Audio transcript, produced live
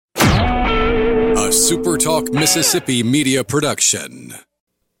A Super Talk Mississippi media production.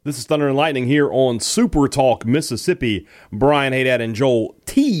 This is Thunder and Lightning here on Super Talk Mississippi. Brian Haydad and Joel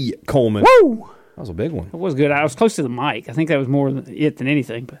T. Coleman. Woo! That was a big one. It was good. I was close to the mic. I think that was more it than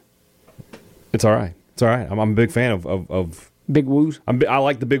anything. But It's all right. It's all right. I'm a big fan of big woos. I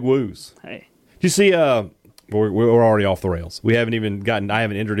like the big woos. Hey, Did you see? We're already off the rails. We haven't even gotten. I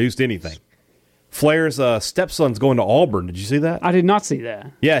haven't introduced anything. Flair's stepson's going to Auburn. Did you see that? I did not see that.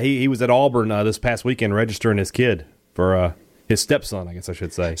 Yeah, he was at Auburn this past weekend registering his kid for his stepson, I guess I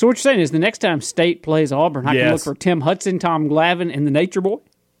should say. So what you're saying is the next time State plays Auburn, I can look Yes. for Tim Hudson, Tom Glavine, and the Nature Boy?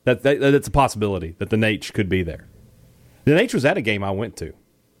 That's a possibility that the Nate could be there. The Nate was at a game I went to.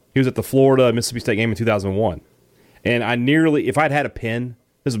 He was at the Florida-Mississippi State game in 2001. And I nearly, if I'd had a pen,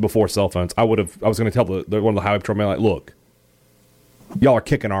 this is before cell phones, I was going to tell one of the highway patrolmen, like, look, y'all are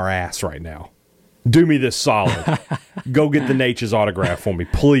kicking our ass right now. Do me this solid. Go get the Nate's autograph for me,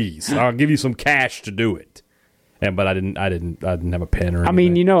 please. I'll give you some cash to do it. But I didn't have a pen or anything. I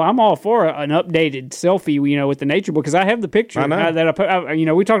mean, I'm all for an updated selfie, with the Nature Boy, because I have the picture. I know.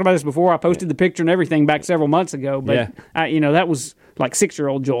 That we talked about this before. I posted the picture and everything back several months ago, but that was like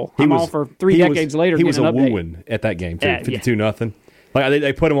 6-year-old Joel. I'm all for 3 decades later. He was an a update. wooing at that game too, Yeah, 52-0. Like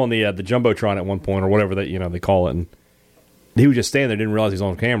they put him on the jumbotron at one point or whatever that they call it, and he was just standing there, didn't realize he was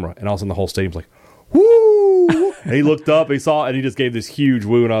on camera, and all of a sudden the whole stadium's like, woo! And he looked up, he saw it, and he just gave this huge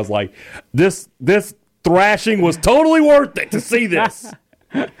woo, and I was like, this thrashing was totally worth it to see this.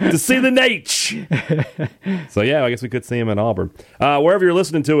 To see the Nate. So, yeah, I guess we could see him in Auburn. Wherever you're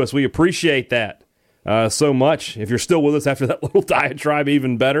listening to us, we appreciate that so much. If you're still with us after that little diatribe,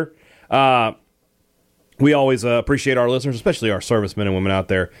 even better. We always appreciate our listeners, especially our servicemen and women out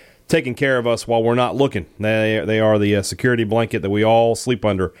there, taking care of us while we're not looking. They are the security blanket that we all sleep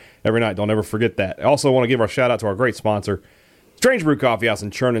under every night. Don't ever forget that. I also want to give our shout-out to our great sponsor, Strange Brew Coffee House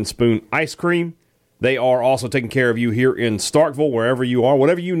and Churn and Spoon Ice Cream. They are also taking care of you here in Starkville, wherever you are,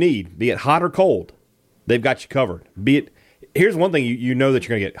 whatever you need, be it hot or cold. They've got you covered. Here's one thing you know that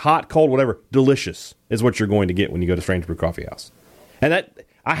you're going to get. Hot, cold, whatever, delicious is what you're going to get when you go to Strange Brew Coffee House. And that,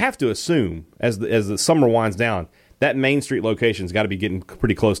 I have to assume, as the summer winds down, that Main Street location's got to be getting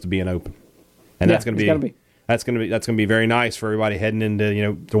pretty close to being open. And that's going to be very nice for everybody heading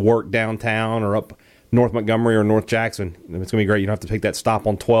into, to work downtown or up North Montgomery or North Jackson. It's going to be great. You don't have to take that stop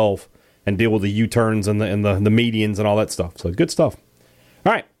on 12 and deal with the U-turns and the medians and all that stuff. So good stuff.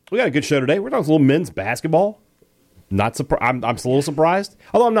 All right, we got a good show today. We're talking a little men's basketball. Not I'm a little surprised,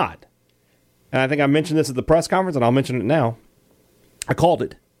 although I'm not. And I think I mentioned this at the press conference, and I'll mention it now. I called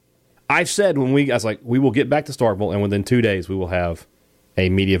it. I said I was like, we will get back to Starkville, and within 2 days we will have a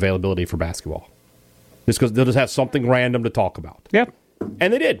media availability for basketball. Just because they'll just have something random to talk about. Yep.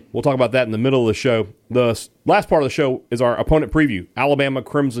 And they did. We'll talk about that in the middle of the show. The last part of the show is our opponent preview. Alabama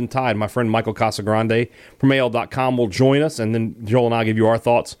Crimson Tide. My friend Michael Casagrande from AL.com will join us, and then Joel and I give you our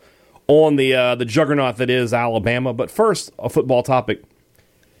thoughts on the juggernaut that is Alabama. But first, a football topic.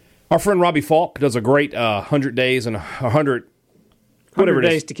 Our friend Robbie Falk does a great 100 days and 100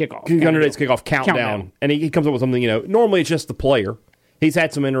 days to kick off. 100 days to kick off countdown. And he comes up with something, normally it's just the player. He's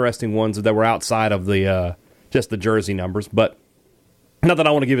had some interesting ones that were outside of the just the jersey numbers, but not that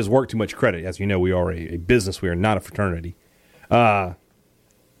I want to give his work too much credit. As you know, we are a business. We are not a fraternity. But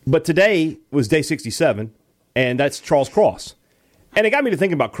today was day 67, and that's Charles Cross. And it got me to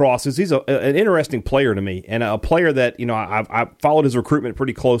thinking about Cross. He's an interesting player to me, and a player that, I followed his recruitment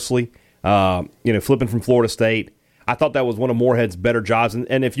pretty closely, flipping from Florida State. I thought that was one of Moorhead's better jobs.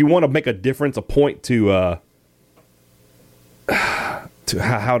 And if you want to make a difference, a point to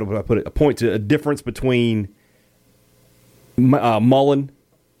how do I put it? A point to a difference between Mullen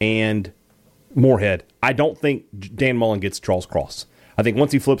and Moorhead. I don't think Dan Mullen gets Charles Cross. I think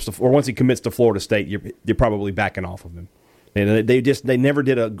once he once he commits to Florida State, you're probably backing off of him. And they never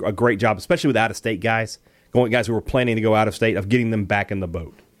did a great job, especially with out-of-state guys who were planning to go out of state, of getting them back in the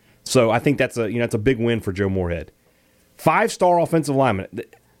boat. So I think that's a big win for Joe Moorhead. 5-star offensive lineman,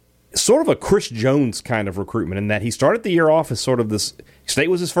 sort of a Chris Jones kind of recruitment in that he started the year off as sort of this. State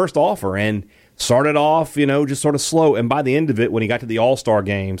was his first offer and started off, just sort of slow. And by the end of it, when he got to the All-Star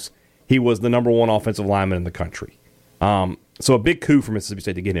games, he was the number one offensive lineman in the country. So a big coup for Mississippi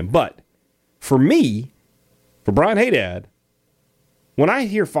State to get him. But for me, for Brian Haydad, when I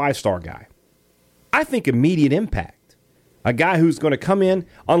hear 5-star guy, I think immediate impact. A guy who's going to come in,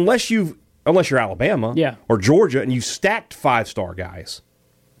 unless you're Alabama or Georgia and you stacked 5-star guys.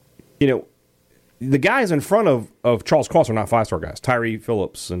 The guys in front of Charles Cross are not 5-star guys. Tyree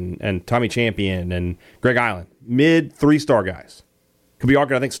Phillips and Tommy Champion and Greg Island. Mid 3-star guys. Could be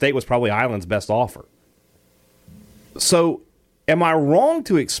argued, I think State was probably Island's best offer. So, am I wrong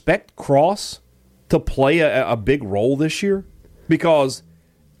to expect Cross to play a big role this year? Because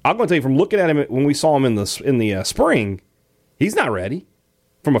I'm going to tell you, from looking at him when we saw him in the spring, he's not ready.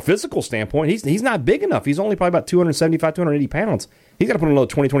 From a physical standpoint, he's not big enough. He's only probably about 275, 280 pounds. He's got to put on another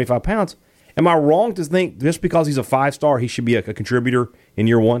 20, 25 pounds. Am I wrong to think just because he's a 5-star, he should be a contributor in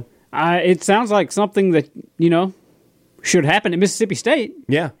year one? It sounds like something that, should happen at Mississippi State.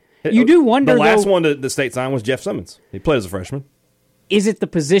 Yeah. You do wonder, the last though, one the state signed was Jeff Simmons. He played as a freshman. Is it the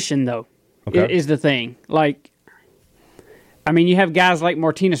position, though, is the thing? Like, I mean, you have guys like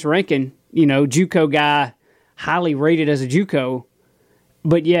Martinez Rankin, JUCO guy, highly rated as a JUCO,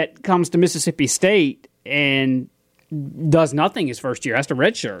 but yet comes to Mississippi State and does nothing his first year. Has to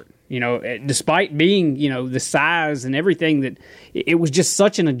redshirt. Despite being, the size and everything, that it was just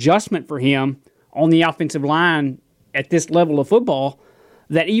such an adjustment for him on the offensive line at this level of football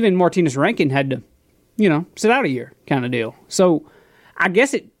that even Martinez Rankin had to, sit out a year kind of deal. So I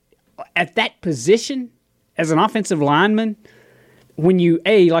guess at that position as an offensive lineman, when you,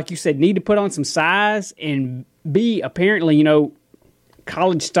 A, like you said, need to put on some size, and B, apparently,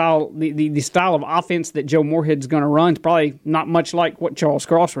 college style, the style of offense that Joe Moorhead's going to run is probably not much like what Charles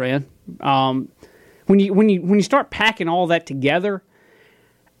Cross ran. When you start packing all that together,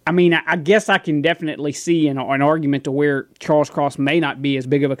 I mean, I guess I can definitely see an argument to where Charles Cross may not be as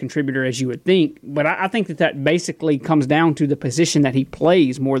big of a contributor as you would think, but I think that basically comes down to the position that he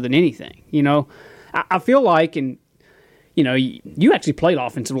plays more than anything. I feel like, and you actually played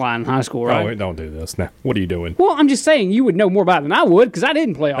offensive line in high school, right? Oh, don't do this now. What are you doing? Well, I'm just saying you would know more about it than I would, because I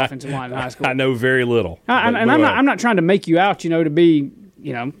didn't play offensive line in high school. I know very little. I'm not trying to make you out, to be,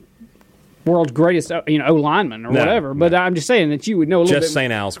 world's greatest, O-lineman or whatever. But I'm just saying that you would know a little bit. Just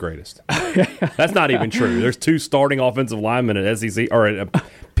St. Al's greatest. That's not even true. There's 2 starting offensive linemen at SEC or at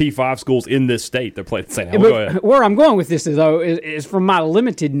P5 schools in this state that play at St. Al's. Go ahead. Where I'm going with this is from my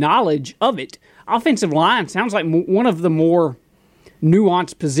limited knowledge of it. Offensive line sounds like one of the more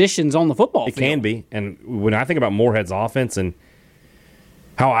nuanced positions on the football field. It can be. And when I think about Moorhead's offense and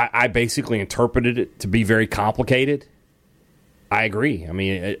how I basically interpreted it to be very complicated, I agree. I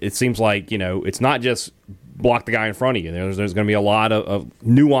mean, it seems like, it's not just block the guy in front of you. There's going to be a lot of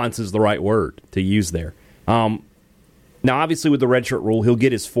nuance is the right word to use there. Now, obviously, with the redshirt rule, he'll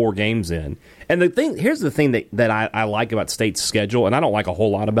get his 4 games in. And here's the thing that I like about State's schedule, and I don't like a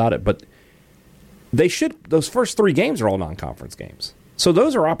whole lot about it, but those first 3 games are all non-conference games. So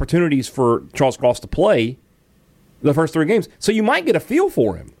those are opportunities for Charles Cross to play the first 3 games. So you might get a feel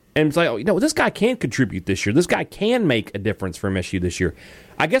for him. And say, this guy can contribute this year. This guy can make a difference for MSU this year.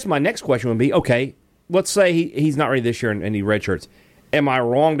 I guess my next question would be, okay, let's say he's not ready this year and he redshirts. Am I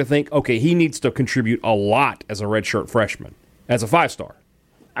wrong to think, okay, he needs to contribute a lot as a redshirt freshman, as a 5-star?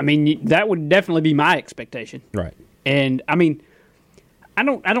 I mean, that would definitely be my expectation. Right. And, I mean, I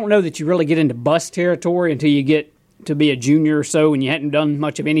don't know that you really get into bust territory until you get to be a junior or so and you hadn't done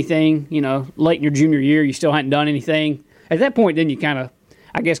much of anything. Late in your junior year, you still hadn't done anything. At that point, then you kind of,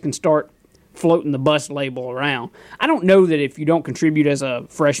 I guess, can start floating the bust label around. I don't know that if you don't contribute as a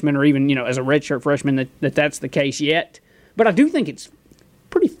freshman or even, as a redshirt freshman that's the case yet. But I do think it's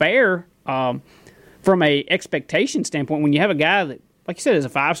pretty fair from a expectation standpoint when you have a guy that, like you said, is a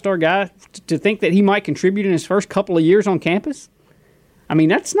 5-star guy, to think that he might contribute in his first couple of years on campus. I mean,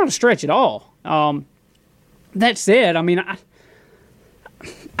 that's not a stretch at all. That said, I mean,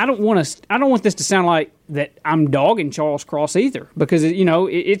 I don't want this to sound like that I'm dogging Charles Cross either, because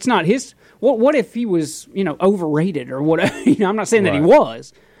it's not his. What if he was overrated or whatever? I'm not saying that he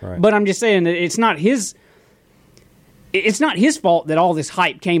was, but I'm just saying that it's not his. It's not his fault that all this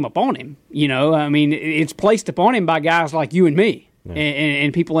hype came upon him. I mean, it's placed upon him by guys like you and me,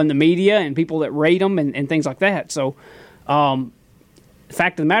 and people in the media and people that rate him and things like that. So, the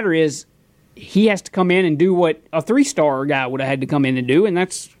fact of the matter is, he has to come in and do what a 3-star guy would have had to come in and do, and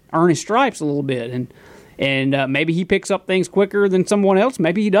that's earn his stripes a little bit. And maybe he picks up things quicker than someone else.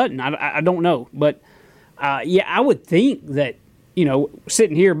 Maybe he doesn't. I don't know. But, I would think that,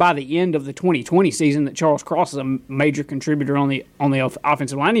 sitting here by the end of the 2020 season, that Charles Cross is a major contributor on the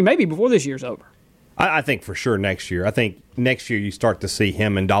offensive line. He maybe before this year's over. I think for sure next year. I think next year you start to see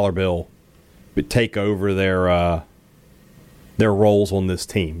him and Dollar Bill take over their roles on this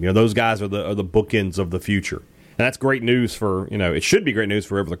team. Those guys are the bookends of the future. And that's great news for, it should be great news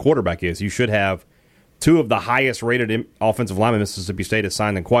for whoever the quarterback is. You should have 2 of the highest rated offensive linemen Mississippi State has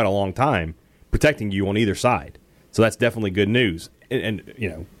signed in quite a long time, protecting you on either side. So that's definitely good news. And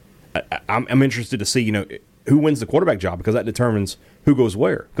I'm interested to see, who wins the quarterback job, because that determines who goes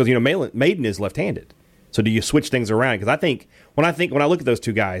where. Because, Maiden is left-handed. So do you switch things around? Because I think when I look at those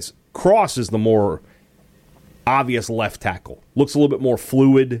 2 guys, Cross is the more obvious left tackle. Looks a little bit more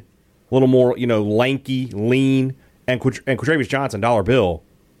fluid, a little more, lanky, lean, and Quatravius Johnson, dollar bill,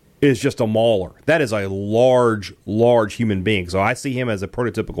 is just a mauler. That is a large, large human being. So I see him as a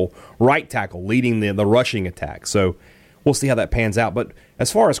prototypical right tackle leading the rushing attack. So we'll see how that pans out. But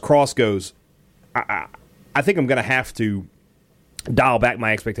as far as Cross goes, I think I'm going to have to dial back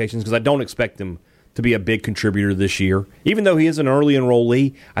my expectations because I don't expect him to be a big contributor this year. Even though he is an early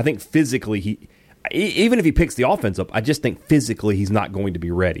enrollee, I think physically even if he picks the offense up, I just think physically he's not going to be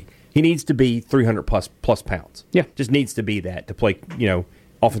ready. He needs to be 300 plus pounds. Yeah. Just needs to be that to play,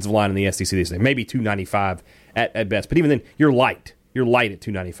 offensive line in the SEC this day. Maybe 295 at best. But even then, you're light. You're light at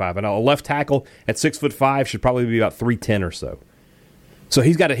 295. And a left tackle at 6'5" should probably be about 310 or so. So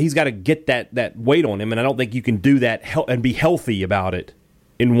he's got to get that weight on him, and I don't think you can do that and be healthy about it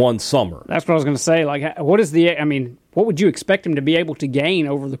in one summer. That's what I was going to say. Like, what would you expect him to be able to gain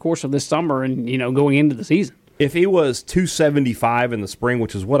over the course of this summer and, going into the season? If he was 275 in the spring,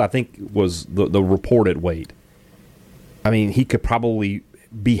 which is what I think was the reported weight, he could probably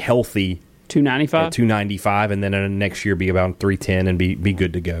be healthy 295? At 295, and then next year be about 310 and be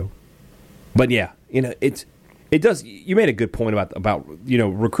good to go. But yeah, it does. You made a good point about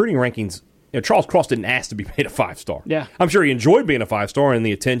recruiting rankings. Charles Cross didn't ask to be made a 5-star. Yeah, I'm sure he enjoyed being a 5-star and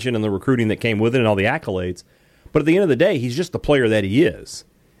the attention and the recruiting that came with it and all the accolades. But at the end of the day, he's just the player that he is,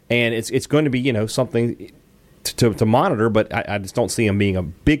 and it's going to be something to monitor. But I just don't see him being a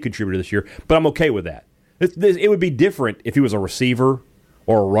big contributor this year. But I'm okay with that. It would be different if he was a receiver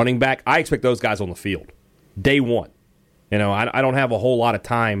or a running back. I expect those guys on the field day one. I don't have a whole lot of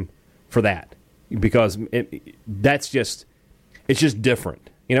time for that because it's just different.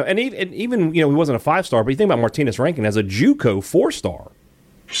 And even he wasn't a 5-star, but you think about Martinez Rankin as a JUCO 4-star,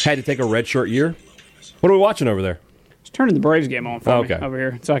 had to take a redshirt year. What are we watching over there? Just turning the Braves game on for me over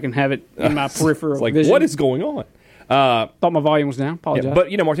here so I can have it in my peripheral vision. What is going on? Thought my volume was down. Apologize. Yeah,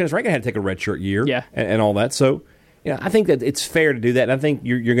 but Martinez Rankin had to take a redshirt year, and all that. So I think that it's fair to do that. And I think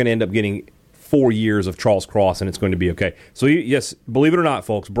you're going to end up getting 4 years of Charles Cross, and it's going to be okay. So yes, believe it or not,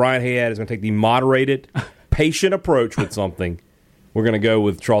 folks, Brian Hayat is going to take the moderated, patient approach with something. We're going to go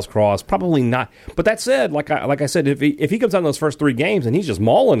with Charles Cross. Probably not. But that said, like I said, if he comes out in those first 3 games and he's just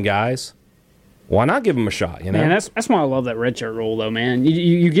mauling guys, why not give him a shot? Man, that's why I love that redshirt rule, though, man.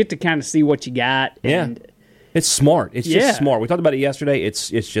 You get to kind of see what you got. Yeah, it's smart. It's just smart. We talked about it yesterday. It's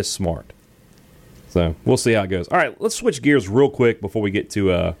just smart. So we'll see how it goes. All right, let's switch gears real quick before we get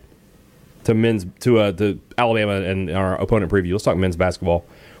to Alabama and our opponent preview. Let's talk men's basketball.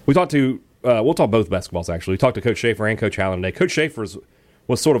 We'll talk both basketballs, actually. We talked to Coach Schaefer and Coach Allen today. Coach Schaefer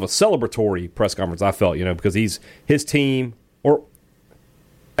was sort of a celebratory press conference, I felt, because his team, or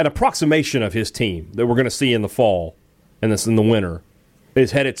an approximation of his team that we're going to see in the fall and in the winter,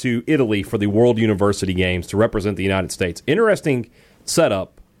 is headed to Italy for the World University Games to represent the United States. Interesting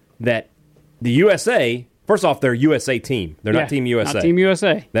setup that the USA, first off, they're USA team. They're not Team USA. Not Team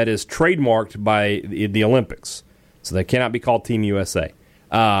USA. That is trademarked by the Olympics, so they cannot be called Team USA.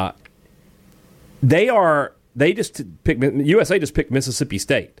 USA just picked Mississippi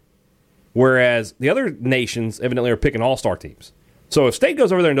State, whereas the other nations evidently are picking all-star teams. So if State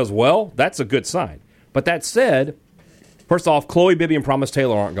goes over there and does well, that's a good sign. But that said, first off, Chloe Bibby and Promise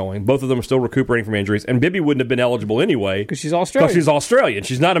Taylor aren't going. Both of them are still recuperating from injuries, and Bibby wouldn't have been eligible anyway. Because she's Australian.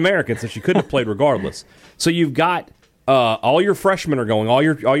 She's not American, so she couldn't have played regardless. So you've got all your freshmen are going, all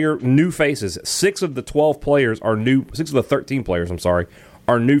your new faces. 6 of the 12 players are new. 6 of the 13 players,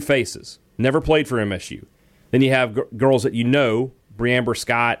 are new faces. Never played for MSU. Then you have girls that Breamber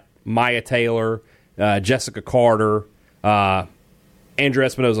Scott, Maya Taylor, Jessica Carter, Andrew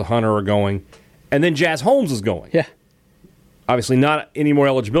Espinoza-Hunter are going. And then Jazz Holmes is going. Yeah. Obviously not any more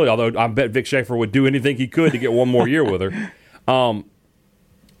eligibility, although I bet Vic Schaefer would do anything he could to get one more year with her.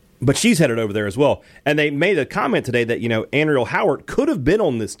 But she's headed over there as well. And they made a comment today that, Anriel Howard could have been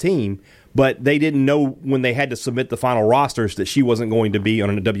on this team, but they didn't know when they had to submit the final rosters that she wasn't going to be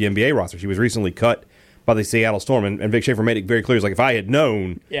on a WNBA roster. She was recently cut by the Seattle Storm, and Vic Schaefer made it very clear. He's like, if I had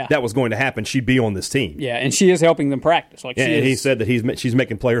known that was going to happen, she'd be on this team. Yeah, and she is helping them practice. And he said that she's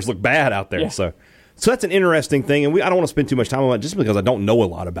making players look bad out there. Yeah. So that's an interesting thing, and I don't want to spend too much time on it just because I don't know a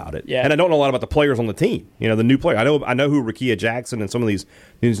lot about it. Yeah. And I don't know a lot about the players on the team, the new player. I know who Rakia Jackson and some of these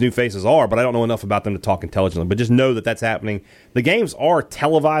new faces are, but I don't know enough about them to talk intelligently. But just know that that's happening. The games are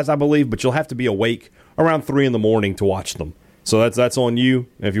televised, I believe, but you'll have to be awake around 3 in the morning to watch them. So that's on you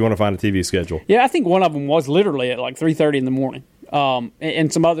if you want to find a TV schedule. Yeah, I think one of them was literally at 3:30 in the morning.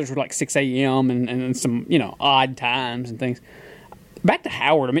 And some others were 6 a.m. and some, odd times and things. Back to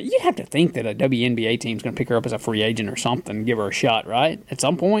Howard, you have to think that a WNBA team's going to pick her up as a free agent or something and give her a shot, right? At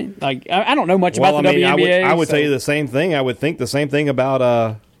some point? I don't know much about the WNBA. I would tell you the same thing. I would think the same thing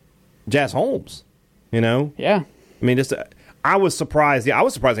about Jazz Holmes. Yeah. I mean, I was surprised. Yeah, I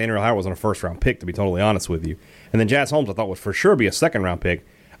was surprised Andrew Howard wasn't a first-round pick, to be totally honest with you. And then Jazz Holmes, I thought would for sure be a second-round pick.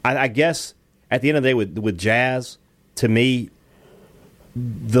 I guess at the end of the day, with Jazz, to me,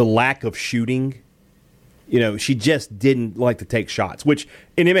 the lack of shooting, she just didn't like to take shots, which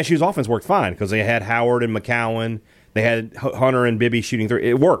in MSU's offense worked fine because they had Howard and McCowan, they had Hunter and Bibby shooting through.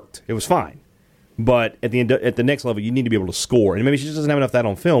 It worked. It was fine. But at the next level, you need to be able to score. And maybe she just doesn't have enough of that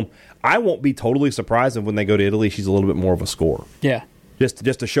on film. I won't be totally surprised if when they go to Italy, she's a little bit more of a scorer. Yeah. Just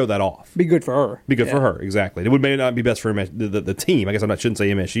to show that off. Be good for her. Be good for her, exactly. It would may not be best for the team. I guess shouldn't say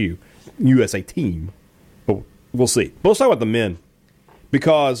MSU. USA team. But we'll see. But let's talk about the men.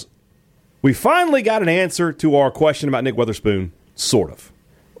 Because we finally got an answer to our question about Nick Weatherspoon, sort of.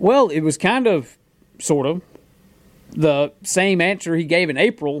 Well, it was kind of, sort of, the same answer he gave in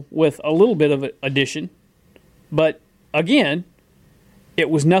April with a little bit of addition. But, again, it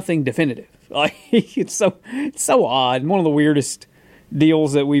was nothing definitive. Like, it's so odd. One of the weirdest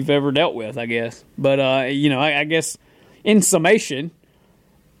deals that we've ever dealt with, I guess. But, I guess in summation,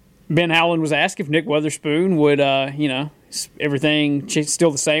 Ben Howland was asked if Nick Weatherspoon would, everything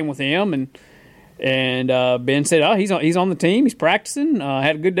still the same with him. And Ben said, he's on the team. He's practicing.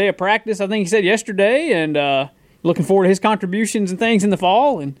 Had a good day of practice, I think he said yesterday. And looking forward to his contributions and things in the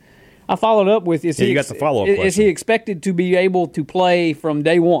fall. And I followed up with, you got the follow-up question. Is he expected to be able to play from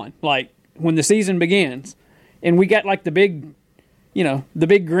day one, like when the season begins? And we got like the big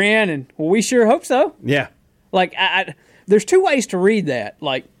grin, and well, we sure hope so. Yeah. Like, there's two ways to read that.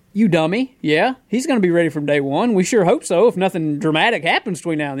 Like, you dummy, yeah, he's going to be ready from day one. We sure hope so if nothing dramatic happens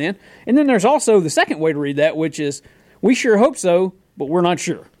between now and then. And then there's also the second way to read that, which is, we sure hope so, but we're not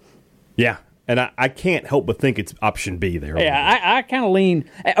sure. Yeah. And I can't help but think it's option B there. Yeah, I kind of lean.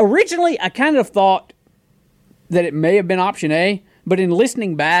 Originally, I kind of thought that it may have been option A, but in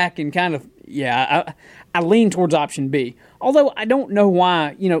listening back and kind of, I lean towards option B. Although I don't know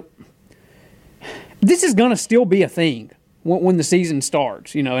why, this is going to still be a thing when the season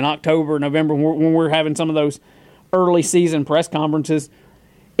starts, in October, November, when we're having some of those early season press conferences.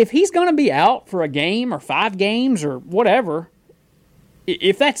 If he's going to be out for a game or 5 games or whatever,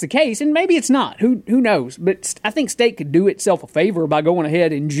 if that's the case, and maybe it's not, who knows? But I think State could do itself a favor by going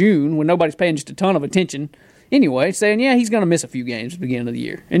ahead in June when nobody's paying just a ton of attention anyway, saying, he's going to miss a few games at the beginning of the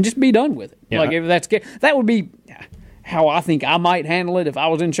year, and just be done with it. Yeah. Like, if that's that would be how I think I might handle it if I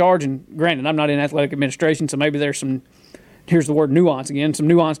was in charge. And granted, I'm not in athletic administration, so maybe there's some, here's the word nuance again, some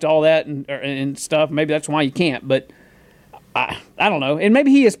nuance to all that and stuff. Maybe that's why you can't, but I don't know. And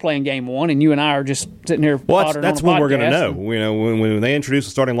maybe he is playing game one, and you and I are just sitting here. Well, that's when we're going to know. When they introduce a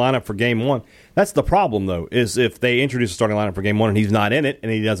starting lineup for game one, that's the problem, though, is if they introduce a starting lineup for game one and he's not in it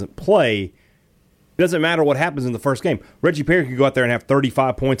and he doesn't play, it doesn't matter what happens in the first game. Reggie Perry could go out there and have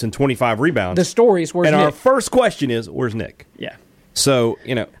 35 points and 25 rebounds. The story is, where's Nick? And our first question is, where's Nick? Yeah. So,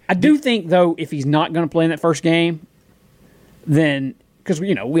 I do think, though, if he's not going to play in that first game, then, because,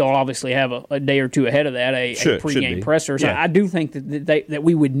 we'll obviously have a day or two ahead of that, a pregame presser. So I do think that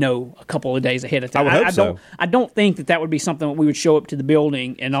we would know a couple of days ahead of time. I would hope so. I don't think that would be something that we would show up to the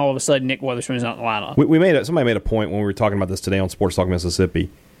building and all of a sudden Nick Weatherspoon's not in the lineup. Somebody made a point when we were talking about this today on Sports Talk Mississippi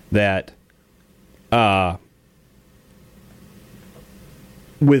that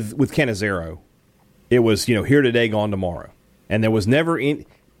with Cannizzaro, it was here today, gone tomorrow, and there was never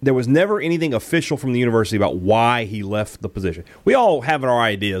anything official from the university about why he left the position. We all have our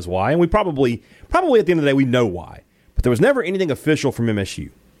ideas why, and we probably at the end of the day we know why, but there was never anything official from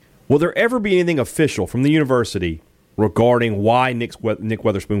MSU. Will there ever be anything official from the university regarding why Nick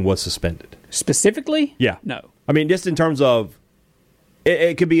Weatherspoon was suspended? Specifically? Yeah. No. I mean, just in terms of,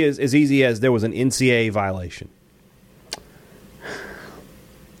 it could be as easy as there was an NCAA violation.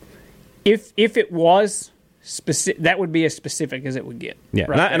 If it was specific, that would be as specific as it would get. Yeah,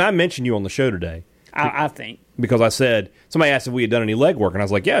 right and I mentioned you on the show today. I think. Because I said, somebody asked if we had done any legwork, and I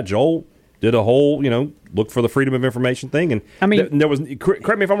was like, yeah, Joel did a whole, look for the Freedom of Information thing. And I mean, there was,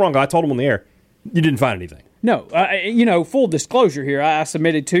 correct me if I'm wrong, I told him on the air, you didn't find anything. No, full disclosure here, I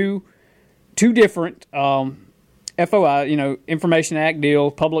submitted two different FOI, Information Act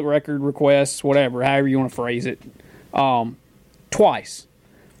deal, public record requests, whatever, however you want to phrase it, twice.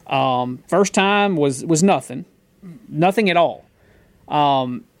 First time was nothing at all.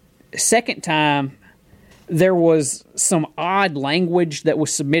 Second time, there was some odd language that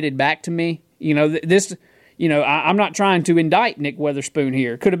was submitted back to me. I'm not trying to indict Nick Weatherspoon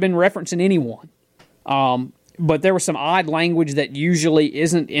here. Could have been referencing anyone. But there was some odd language that usually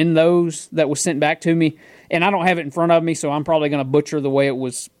isn't in those that was sent back to me. And I don't have it in front of me, so I'm probably going to butcher the way it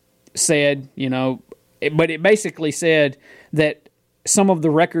was said, But it basically said that some of the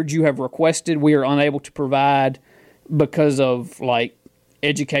records you have requested we are unable to provide because of like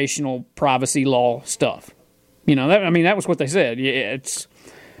educational privacy law stuff. That was what they said. It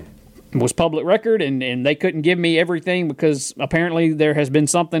was public record, and they couldn't give me everything because apparently there has been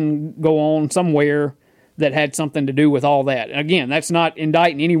something go on somewhere that had something to do with all that. And again, that's not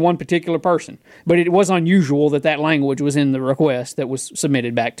indicting any one particular person, but it was unusual that language was in the request that was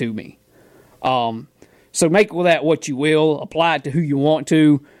submitted back to me. So make with that what you will, apply it to who you want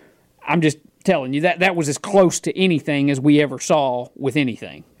to. I'm just telling you that was as close to anything as we ever saw with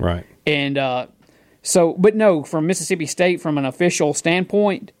anything. Right. And but no, from Mississippi State, from an official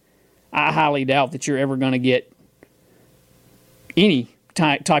standpoint, I highly doubt that you're ever going to get any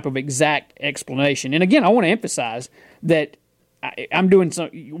type of exact explanation. And again, I want to emphasize that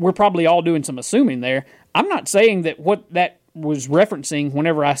we're probably all doing some assuming there. I'm not saying that what that was referencing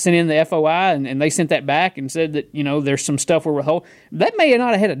whenever I sent in the FOI and they sent that back and said that, there's some stuff we're withholding. That may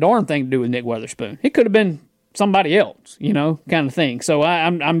not have had a darn thing to do with Nick Weatherspoon. It could have been somebody else, kind of thing. So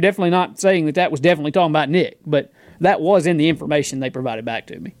I'm definitely not saying that was definitely talking about Nick, but that was in the information they provided back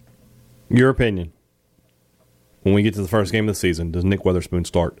to me. Your opinion, when we get to the first game of the season, does Nick Weatherspoon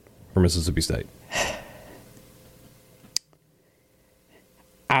start for Mississippi State?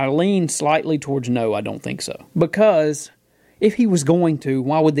 I lean slightly towards no, I don't think so. Because if he was going to,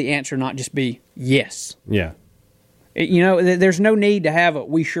 why would the answer not just be yes? Yeah. There's no need to have a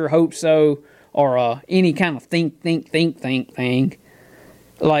we sure hope so or any kind of think thing.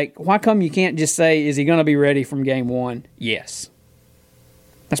 Like, why come you can't just say, is he going to be ready from game one? Yes.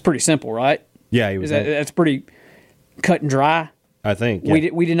 That's pretty simple, right? Yeah, he was. That's pretty cut and dry. I think. Yeah.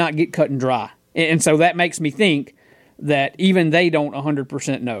 We did not get cut and dry. And so that makes me think that even they don't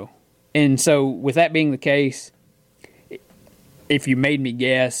 100% know. And so with that being the case, if you made me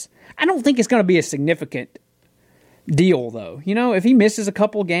guess, I don't think it's going to be a significant deal, though. If he misses a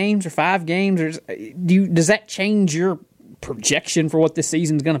couple games or 5 games, does that change your projection for what this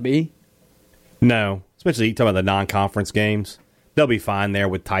season's going to be? No, especially you talk about the non-conference games. They'll be fine there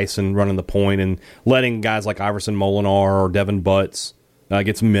with Tyson running the point and letting guys like Iverson Molinar or Devin Butts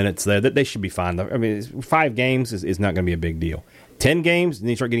get some minutes there. They should be fine. I mean, 5 games is not going to be a big deal. 10 games, and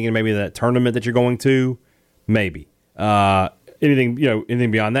you start getting into maybe that tournament that you're going to, maybe. Anything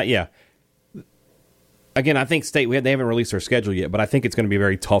beyond that, yeah. Again, I think State, they haven't released their schedule yet, but I think it's going to be a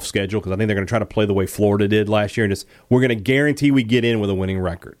very tough schedule because I think they're going to try to play the way Florida did last year and we're going to guarantee we get in with a winning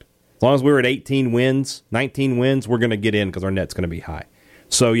record. As long as we're at 18 wins, 19 wins, we're going to get in because our net's going to be high.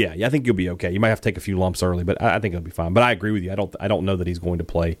 So, yeah, I think you'll be okay. You might have to take a few lumps early, but I think it'll be fine. But I agree with you. I don't know that he's going to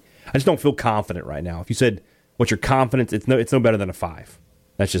play. I just don't feel confident right now. If you said, what's your confidence, it's no better than a 5.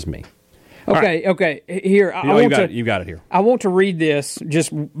 That's just me. Okay, right. Okay. Here, you got it here. I want to read this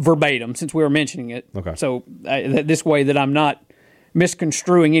just verbatim since we were mentioning it. Okay. So this way that I'm not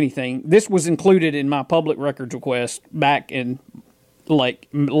misconstruing anything. This was included in my public records request back in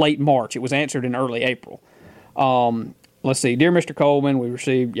late March. It was answered in early April. Let's see. Dear Mr. Coleman, we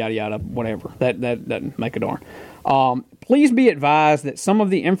received yada yada, whatever. That doesn't make a darn. Please be advised that some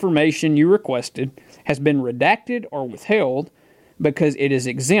of the information you requested has been redacted or withheld because it is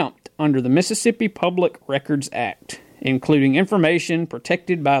exempt under the Mississippi Public Records Act, including information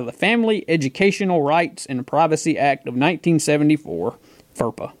protected by the Family Educational Rights and Privacy Act of 1974,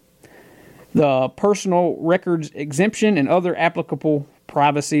 FERPA, the Personal Records Exemption, and other applicable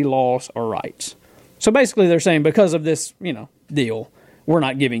privacy laws or rights. So basically they're saying because of this, deal, we're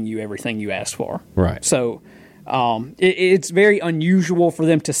not giving you everything you asked for. Right. So it's very unusual for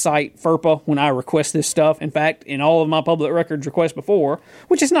them to cite FERPA when I request this stuff. In fact, in all of my public records requests before,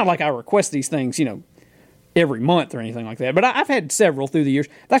 which is not like I request these things, every month or anything like that, but I've had several through the years.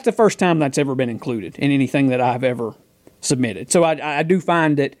 That's the first time that's ever been included in anything that I've ever submitted. So I do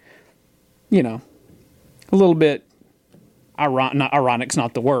find that, a little bit not ironic's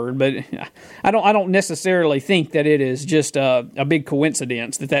not the word, but I don't necessarily think that it is just a big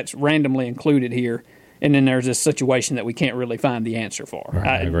coincidence that that's randomly included here, and then there's this situation that we can't really find the answer for. Right,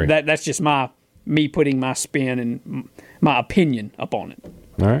 I agree. That's just me putting my spin and my opinion upon it.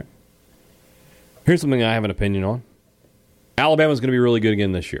 All right. Here's something I have an opinion on. Alabama's going to be really good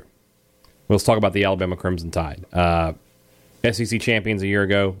again this year. Let's talk about the Alabama Crimson Tide. SEC champions a year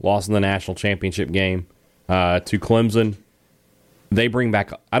ago, lost in the national championship game to Clemson. They bring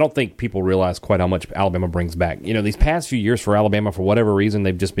back, I don't think people realize quite how much Alabama brings back. These past few years for Alabama, for whatever reason,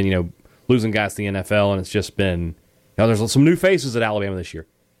 they've just been, losing guys to the NFL, and it's just been, there's some new faces at Alabama this year.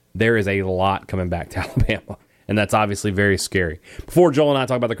 There is a lot coming back to Alabama, and that's obviously very scary. Before Joel and I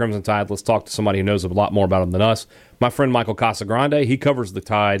talk about the Crimson Tide, let's talk to somebody who knows a lot more about them than us. My friend Michael Casagrande, he covers the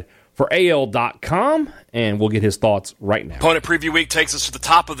Tide for AL.com, and we'll get his thoughts right now. Opponent Preview Week takes us to the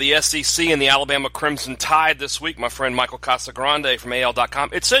top of the SEC and the Alabama Crimson Tide this week. My friend Michael Casagrande from AL.com.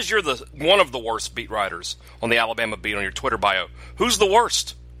 It says you're one of the worst beat writers on the Alabama beat on your Twitter bio. Who's the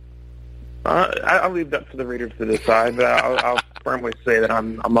worst? I'll leave that to the readers to decide, but I'll firmly say that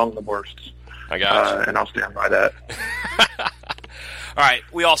I'm among the worst. I got you. And I'll stand by that. All right,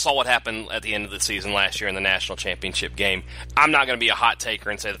 we all saw what happened at the end of the season last year in the national championship game. I'm not going to be a hot taker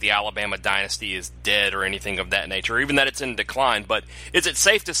and say that the Alabama dynasty is dead or anything of that nature, or even that it's in decline, but is it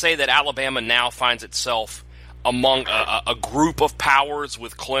safe to say that Alabama now finds itself among a group of powers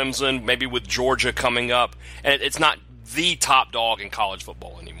with Clemson, maybe with Georgia coming up, and it's not the top dog in college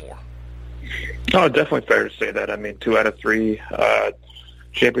football anymore? Oh, definitely fair to say that. I mean, 2 out of 3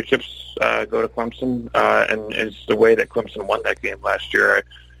 championships go to Clemson, and it's the way that Clemson won that game last year.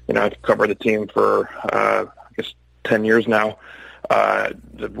 I've covered the team for, I guess, 10 years now.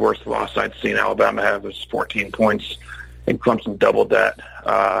 The worst loss I'd seen Alabama have was 14 points, and Clemson doubled that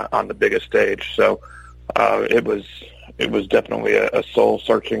on the biggest stage. So it was definitely a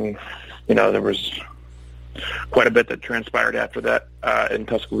soul-searching. There was quite a bit that transpired after that in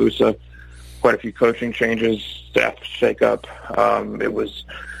Tuscaloosa. Quite a few coaching changes, staff shakeup.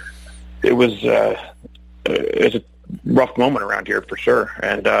 It's a rough moment around here for sure.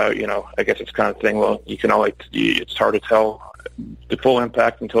 And I guess it's kind of thing. Well, it's hard to tell the full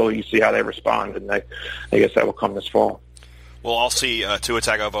impact until you see how they respond, and I guess that will come this fall. Well, I'll see Tua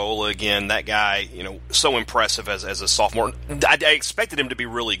Tagovailoa again. That guy, so impressive as a sophomore. I expected him to be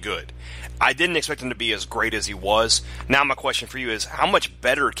really good. I didn't expect him to be as great as he was. Now my question for you is, how much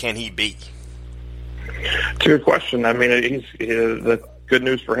better can he be? It's a good question. I mean, the good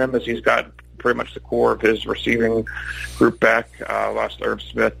news for him is he's got pretty much the core of his receiving group back. Lost Irv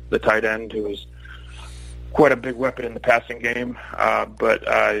Smith, the tight end, who was quite a big weapon in the passing game. But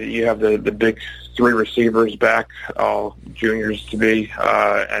you have the big 3 receivers back, all juniors to be,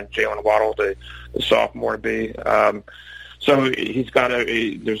 and Jalen Waddle, the sophomore to be. So he's got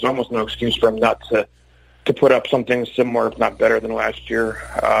there's almost no excuse for him not to put up something similar, if not better, than last year.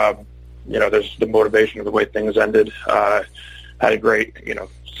 There's the motivation of the way things ended. Had a great,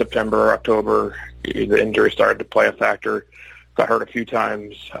 September, October. The injury started to play a factor. Got hurt a few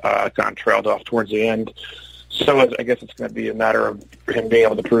times. Kind of trailed off towards the end. So I guess it's going to be a matter of him being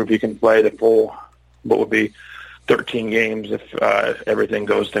able to prove he can play the full, what would be 13 games if everything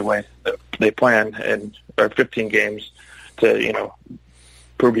goes the way they plan, or 15 games to,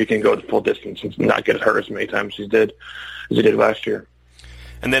 prove he can go the full distance and not get hurt as many times as he did last year.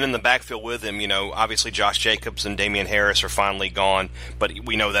 And then in the backfield with him, obviously Josh Jacobs and Damian Harris are finally gone, but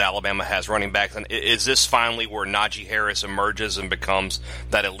we know that Alabama has running backs. And is this finally where Najee Harris emerges and becomes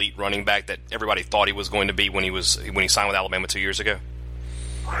that elite running back that everybody thought he was going to be when he signed with Alabama 2 years ago?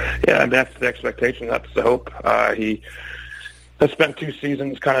 Yeah, that's the expectation. That's the hope. He has spent 2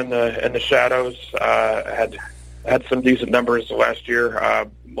 seasons kind of in the shadows. Had some decent numbers last year.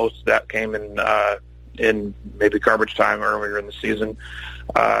 Most of that came in maybe garbage time earlier in the season.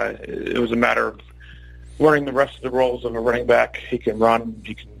 It was a matter of learning the rest of the roles of a running back. He can run.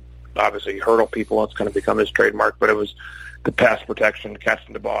 He can obviously hurdle people. It's going to become his trademark. But it was the pass protection,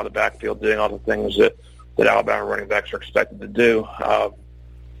 catching the ball in the backfield, doing all the things that Alabama running backs are expected to do.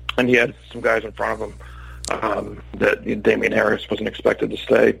 And he had some guys in front of him that Damian Harris wasn't expected to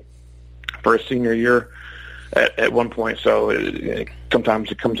stay for his senior year at one point. So sometimes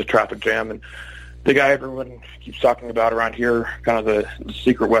it comes to traffic jam. And the guy everyone keeps talking about around here, kind of the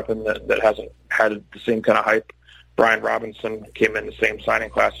secret weapon that hasn't had the same kind of hype, Brian Robinson, came in the same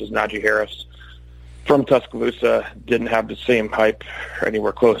signing class as Najee Harris from Tuscaloosa, didn't have the same hype or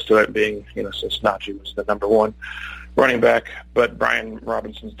anywhere close to it, being, since Najee was the number 1 running back. But Brian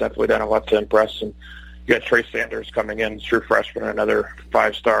Robinson's definitely done a lot to impress. And you got Trey Sanders coming in, true freshman, another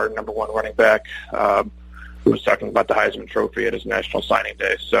 5-star number 1 running back, who was talking about the Heisman Trophy at his national signing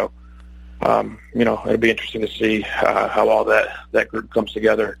day. So, it'll be interesting to see how all that group comes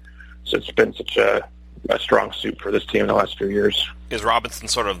together. So it's been such a strong suit for this team in the last few years. Is Robinson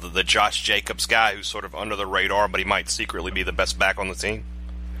sort of the Josh Jacobs guy who's sort of under the radar, but he might secretly be the best back on the team?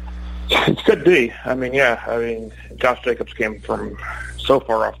 It could be. Josh Jacobs came from so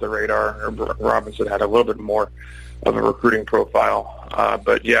far off the radar. Robinson had a little bit more of a recruiting profile.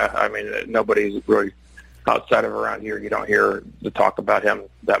 But, nobody's really outside of around here. You don't hear the talk about him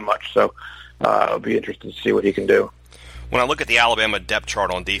that much. So it'll be interesting to see what he can do. When I look at the Alabama depth chart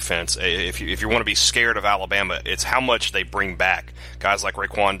on defense, if you want to be scared of Alabama, it's how much they bring back. Guys like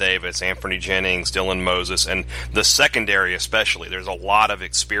Raekwon Davis, Anthony Jennings, Dylan Moses, and the secondary especially. There's a lot of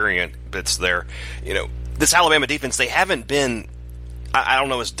experience that's there. This Alabama defense, they haven't been I don't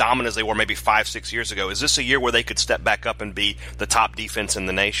know, as dominant as they were maybe 5-6 years ago. Is this a year where they could step back up and be the top defense in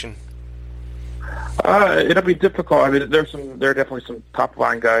the nation? It'll be difficult. I mean, there are definitely some top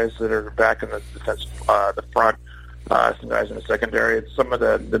line guys that are back in the defense, the front. Some guys in the secondary. It's some of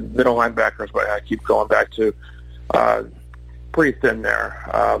the middle linebackers, but I keep going back to pretty thin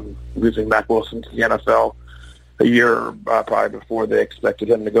there. Losing Mack Wilson to the NFL a year probably before they expected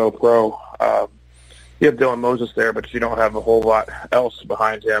him to go pro. You have Dylan Moses there, but you don't have a whole lot else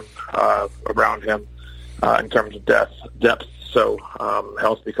behind him, around him, in terms of depth. So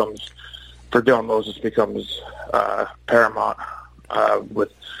health becomes, for Dylan Moses, becomes paramount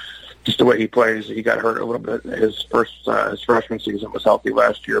with just the way he plays. He got hurt a little bit. His freshman season was healthy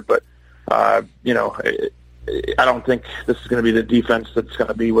last year, but I don't think this is going to be the defense that's going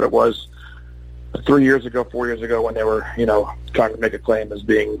to be what it was 4 years ago, when they were, trying to make a claim as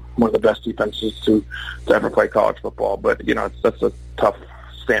being one of the best defenses to ever play college football. But, that's a tough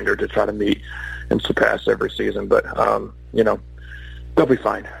standard to try to meet and surpass every season. But, they'll be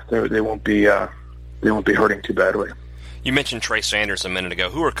fine. They won't be hurting too badly. You mentioned Trey Sanders a minute ago.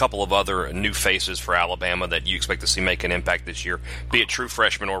 Who are a couple of other new faces for Alabama that you expect to see make an impact this year, be it true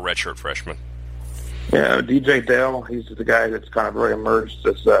freshmen or redshirt freshmen? Yeah, DJ Dale, he's the guy that's kind of really emerged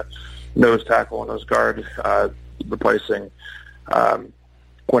as a nose tackle and nose guard, replacing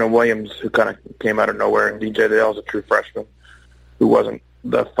Quentin Williams, who kind of came out of nowhere. And DJ Dale's a true freshman who wasn't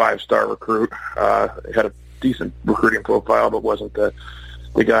the 5-star recruit. He had a decent recruiting profile, but wasn't the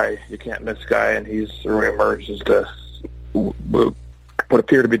guy, you can't miss guy. And he's really emerged as what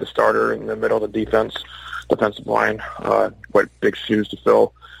appear to be the starter in the middle of the defensive line. Quite big shoes to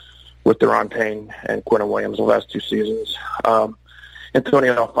fill with Deron Payne and Quentin Williams the last 2 seasons.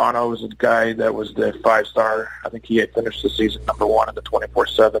 Antonio Alfano was a guy that was the 5-star. I think he had finished the season number 1 in the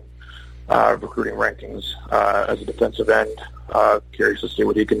 24/7 recruiting rankings as a defensive end. Curious to see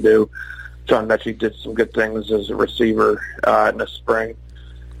what he can do. John Mechie did some good things as a receiver in the spring.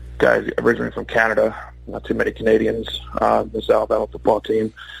 Guy originally from Canada. Not too many Canadians in this Alabama football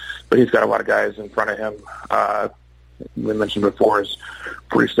team, but he's got a lot of guys in front of him. We mentioned before his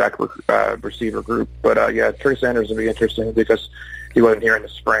pretty stacked receiver group. But, Trey Sanders will be interesting because he wasn't here in the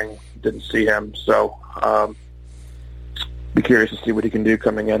spring, didn't see him. So be curious to see what he can do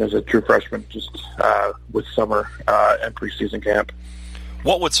coming in as a true freshman just with summer and preseason camp.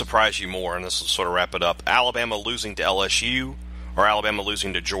 What would surprise you more, and this will sort of wrap it up, Alabama losing to LSU or Alabama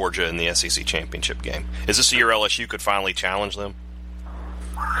losing to Georgia in the SEC championship game? Is this a year LSU could finally challenge them?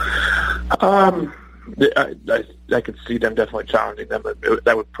 I could see them definitely challenging them, but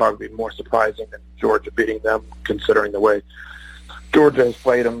that would probably be more surprising than Georgia beating them, considering the way Georgia has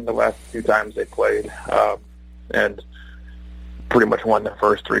played them the last few times they played, and pretty much won the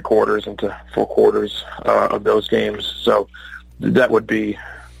first 3 quarters into 4 quarters of those games. So that would be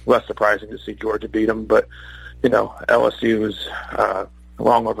less surprising to see Georgia beat them. But, LSU is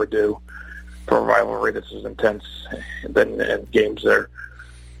long overdue for a rivalry that's as intense and games that are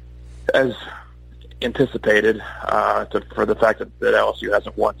as anticipated for the fact that LSU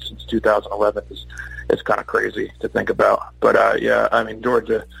hasn't won since 2011 is kind of crazy to think about. But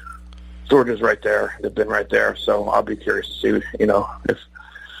Georgia's right there. They've been right there. So I'll be curious to see, if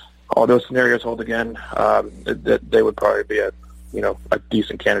all those scenarios hold again, that they would probably be a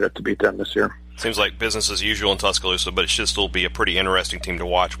decent candidate to beat them this year. Seems like business as usual in Tuscaloosa, but it should still be a pretty interesting team to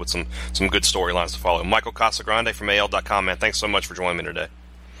watch with some good storylines to follow. Michael Casagrande from AL.com, man, thanks so much for joining me today.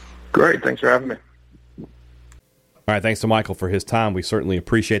 Great. Thanks for having me. All right, thanks to Michael for his time. We certainly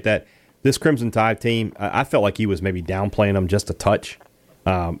appreciate that. This Crimson Tide team, I felt like he was maybe downplaying them just a touch,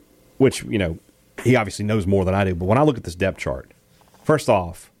 which, he obviously knows more than I do. But when I look at this depth chart, first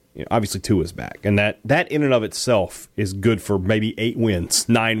off, obviously Tua's back. And that in and of itself is good for maybe 8 wins,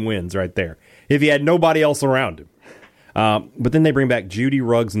 9 wins right there, if he had nobody else around him. But then they bring back Judy,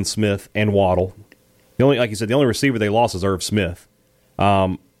 Ruggs, and Smith, and Waddle. Like you said, the only receiver they lost is Irv Smith.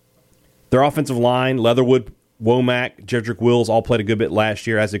 Their offensive line, Leatherwood, Womack, Jedrick Wills all played a good bit last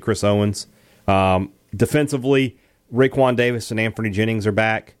year, as did Chris Owens. Defensively, Raekwon Davis and Anthony Jennings are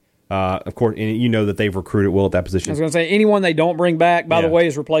back. Of course, and that they've recruited well at that position. I was going to say, anyone they don't bring back, by the way,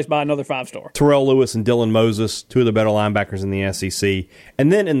 is replaced by another 5-star. Terrell Lewis and Dylan Moses, 2 of the better linebackers in the SEC.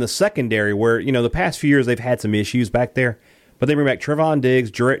 And then in the secondary, where, the past few years they've had some issues back there, but they bring back Trevon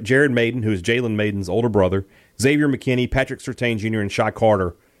Diggs, Jared Maiden, who is Jalen Maiden's older brother, Xavier McKinney, Patrick Surtain Jr., and Shy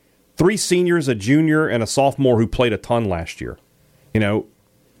Carter. 3 seniors, a junior, and a sophomore who played a ton last year. I'm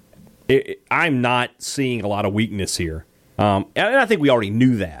not seeing a lot of weakness here. And I think we already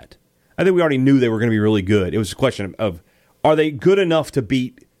knew that. I think we already knew they were going to be really good. It was a question of are they good enough to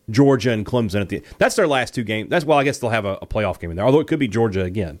beat Georgia and Clemson at the. That's their last two games. That's I guess they'll have a playoff game in there. Although it could be Georgia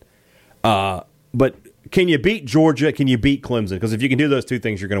again. But can you beat Georgia? Can you beat Clemson? Because if you can do those two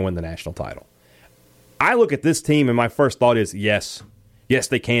things, you're going to win the national title. I look at this team, and my first thought is yes,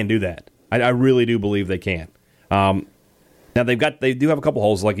 they can do that. I really do believe they can. Now they do have a couple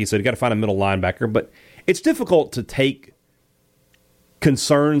holes, like you said. You got to find a middle linebacker, but it's difficult to take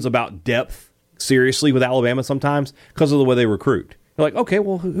concerns about depth seriously with Alabama sometimes because of the way they recruit. You're like, okay,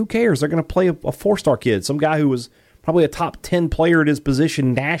 well, who cares? They're going to play a four-star kid, some guy who was probably a top 10 player at his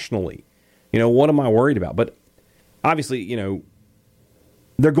position nationally. What am I worried about? But obviously,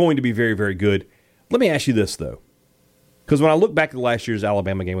 they're going to be very, very good. Let me ask you this, though. Because when I look back at last year's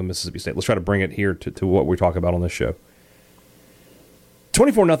Alabama game with Mississippi State, let's try to bring it here to what we're talking about on this show.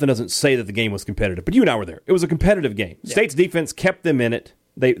 24-0 doesn't say that the game was competitive, but you and I were there. It was a competitive game. Yeah. State's defense kept them in it.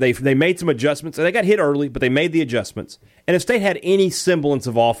 They made some adjustments. They got hit early, but they made the adjustments. And if State had any semblance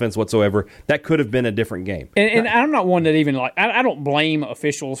of offense whatsoever, that could have been a different game. And I'm not one that even I don't blame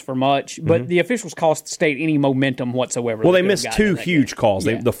officials for much, but the officials cost State any momentum whatsoever. Well, they missed two huge calls.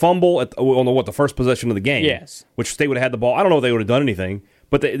 Yeah. The fumble on the first possession of the game, yes, which State would have had the ball. I don't know if they would have done anything,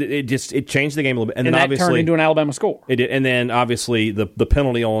 but it changed the game a little bit. And then that obviously turned into an Alabama score. It did. And then obviously the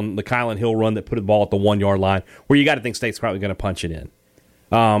penalty on the Kylan Hill run that put the ball at the 1 yard line, where you got to think State's probably going to punch it in.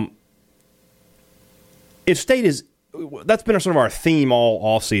 If State is, that's been sort of our theme all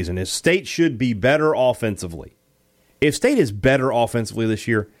offseason, is State should be better offensively. If State is better offensively this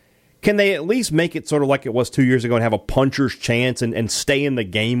year, can they at least make it sort of like it was 2 years ago and have a puncher's chance and stay in the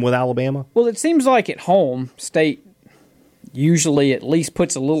game with Alabama? Well, it seems like at home, State usually at least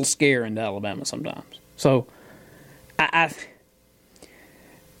puts a little scare into Alabama sometimes. So I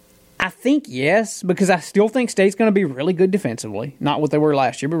think yes, because I still think State's going to be really good defensively. Not what they were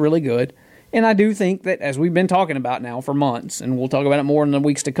last year, but really good. And I do think that, as we've been talking about now for months, and we'll talk about it more in the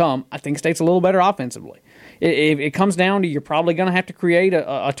weeks to come, I think State's a little better offensively. It comes down to you're probably going to have to create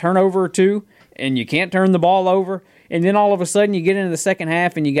a turnover or two, and you can't turn the ball over, and then all of a sudden you get into the second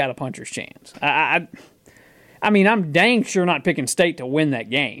half and you got a puncher's chance. I mean, I'm dang sure not picking State to win that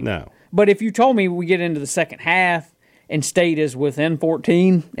game. No. But if you told me we get into the second half and State is within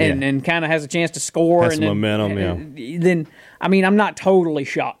 14 and kind of has a chance to score, has some momentum, then I mean, I'm not totally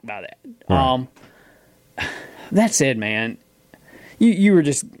shocked by that. Right. That said, man, you were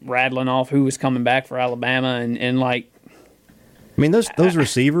just rattling off who was coming back for Alabama, and like, I mean, those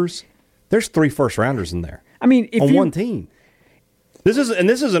receivers, there's 3 first-rounders in there. I mean, if on one team. This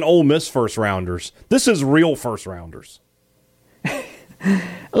isn't Ole Miss first-rounders. This is real first-rounders.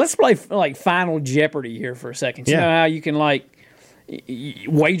 Let's play like Final Jeopardy here for a second. You know how you can like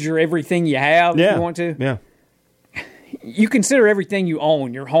wager everything you have if you want to? Yeah. You consider everything you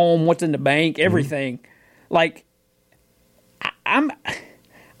own, your home, what's in the bank, everything. Mm-hmm. Like,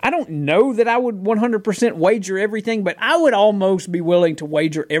 I don't know that I would 100% wager everything, but I would almost be willing to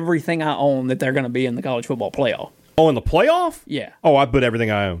wager everything I own that they're going to be in the college football playoff. Oh, in the playoff? Yeah. Oh, I put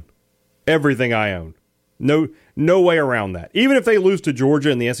everything I own. Everything I own. No way around that. Even if they lose to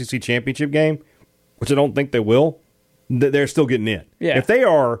Georgia in the SEC championship game, which I don't think they will, they're still getting in. Yeah. If they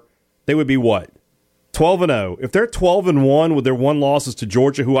are, they would be what? 12-0. If they're 12-1 with their 1 losses to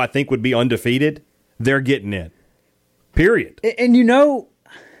Georgia, who I think would be undefeated, they're getting in. Period. And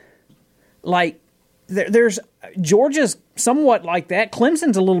like there's Georgia's somewhat like that.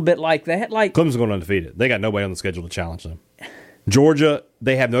 Clemson's a little bit like that. Like Clemson's going undefeated. They got nobody on the schedule to challenge them. Georgia,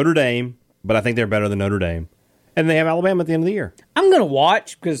 they have Notre Dame, but I think they're better than Notre Dame. And they have Alabama at the end of the year. I'm going to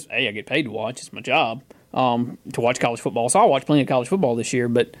watch because, hey, I get paid to watch. It's my job to watch college football. So I'll watch plenty of college football this year.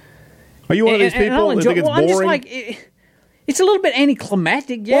 But are you one of these people that think it's boring? I'm just like, it's a little bit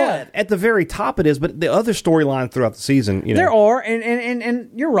anticlimactic, yeah. Well, at the very top it is, but the other storyline throughout the season, there are,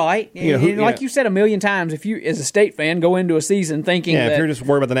 and you're right. Like you said a million times, if you, as a State fan, go into a season thinking that if you're just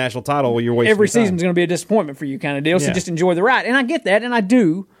worried about the national title, well, you're wasting every your time. season's going to be a disappointment for you kind of deal, so just enjoy the ride. And I get that, and I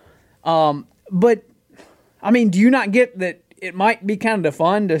do. But, I mean, do you not get that it might be kind of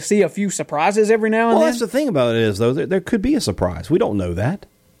fun to see a few surprises every now and then? Well, that's the thing about it is, though, there could be a surprise. We don't know that.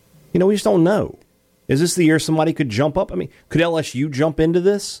 We just don't know. Is this the year somebody could jump up? I mean, could LSU jump into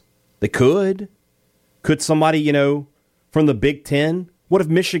this? They could. Could somebody, from the Big Ten? What if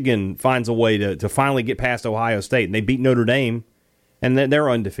Michigan finds a way to finally get past Ohio State and they beat Notre Dame and they're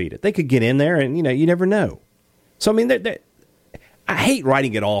undefeated? They could get in there and, you never know. So, I mean, I hate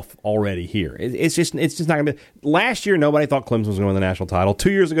writing it off already here. It's just not going to be. Last year, nobody thought Clemson was going to win the national title.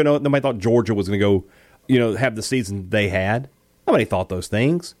 2 years ago, nobody thought Georgia was going to go, have the season they had. Nobody thought those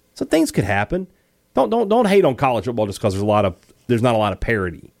things. So things could happen. Don't hate on college football just because there's not a lot of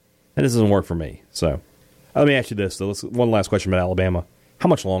parity. And this doesn't work for me. So let me ask you this, though. One last question about Alabama. How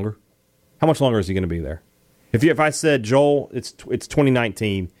much longer? How much longer is he going to be there? If I said, Joel, it's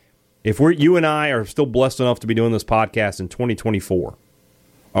 2019. If you and I are still blessed enough to be doing this podcast in 2024,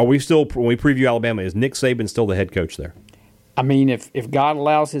 are we still, when we preview Alabama, is Nick Saban still the head coach there? I mean, if God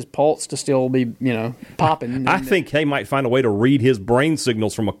allows his pulse to still be, popping. I think they might find a way to read his brain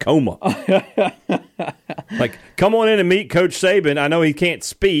signals from a coma. Like, come on in and meet Coach Saban. I know he can't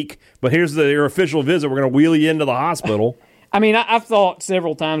speak, but here's your official visit. We're going to wheel you into the hospital. I mean, I've thought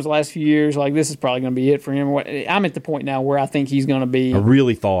several times the last few years, like, this is probably going to be it for him. I'm at the point now where I think he's going to be. I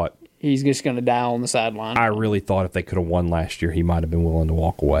really thought. He's just going to die on the sideline. I really thought if they could have won last year, he might have been willing to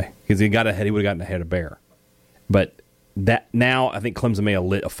walk away. Because he would have gotten ahead of Bear. But that now I think Clemson may have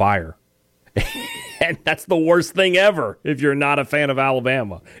lit a fire. And that's the worst thing ever if you're not a fan of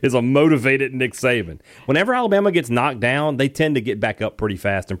Alabama, is a motivated Nick Saban. Whenever Alabama gets knocked down, they tend to get back up pretty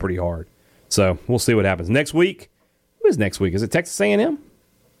fast and pretty hard. So we'll see what happens. Next week, who is next week? Is it Texas A&M?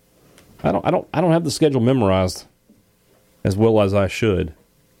 I don't have the schedule memorized as well as I should.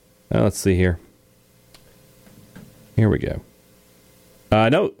 Let's see here. Here we go.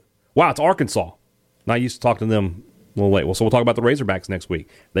 No. Wow, it's Arkansas. Now, I used to talk to them a little late. Well, so we'll talk about the Razorbacks next week.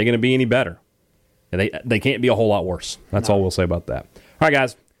 Are they going to be any better? And they can't be a whole lot worse. That's all we'll say about that. All right,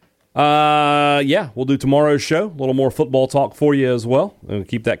 guys. We'll do tomorrow's show. A little more football talk for you as well. We'll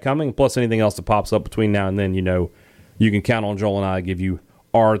keep that coming. Plus, anything else that pops up between now and then, you can count on Joel and I to give you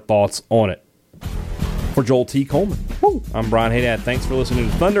our thoughts on it. For Joel T. Coleman, I'm Brian Haydad. Thanks for listening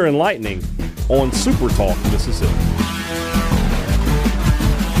to Thunder and Lightning on Super Talk Mississippi.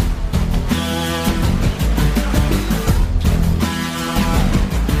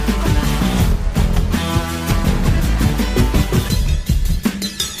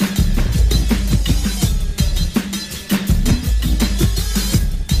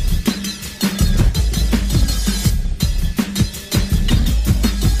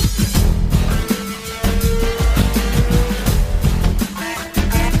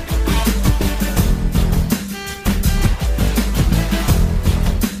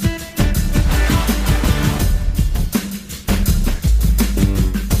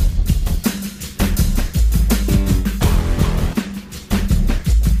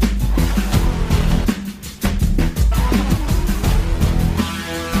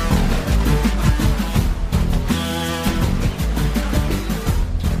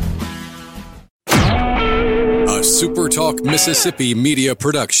 Super Talk Mississippi Media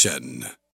Production.